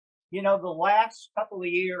You know, the last couple of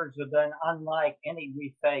years have been unlike any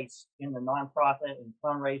we faced in the nonprofit and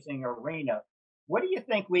fundraising arena. What do you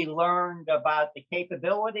think we learned about the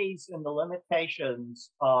capabilities and the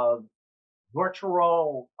limitations of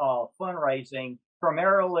virtual fundraising,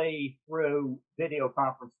 primarily through video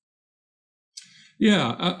conferencing?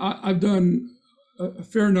 Yeah, I've done a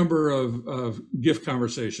fair number of gift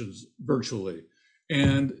conversations virtually,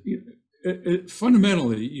 and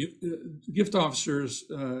fundamentally, gift officers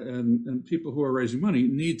and people who are raising money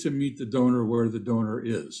need to meet the donor where the donor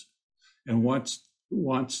is, and wants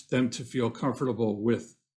them to feel comfortable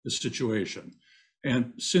with the situation.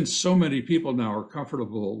 And since so many people now are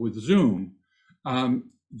comfortable with Zoom,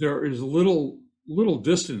 there is little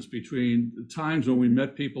distance between the times when we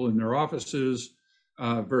met people in their offices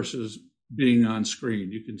versus being on screen.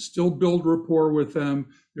 You can still build rapport with them.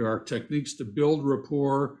 There are techniques to build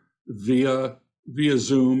rapport via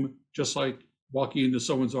Zoom, just like walking into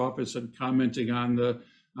someone's office and commenting on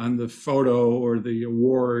the photo or the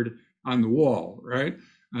award on the wall, right?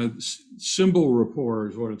 Symbol rapport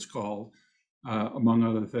is what it's called, among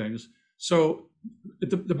other things. So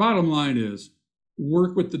the bottom line is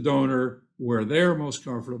work with the donor where they're most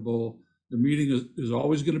comfortable. The meeting is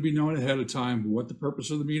always going to be known ahead of time what the purpose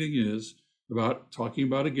of the meeting is, about talking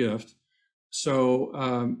about a gift.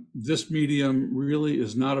 So this medium really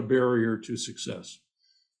is not a barrier to success.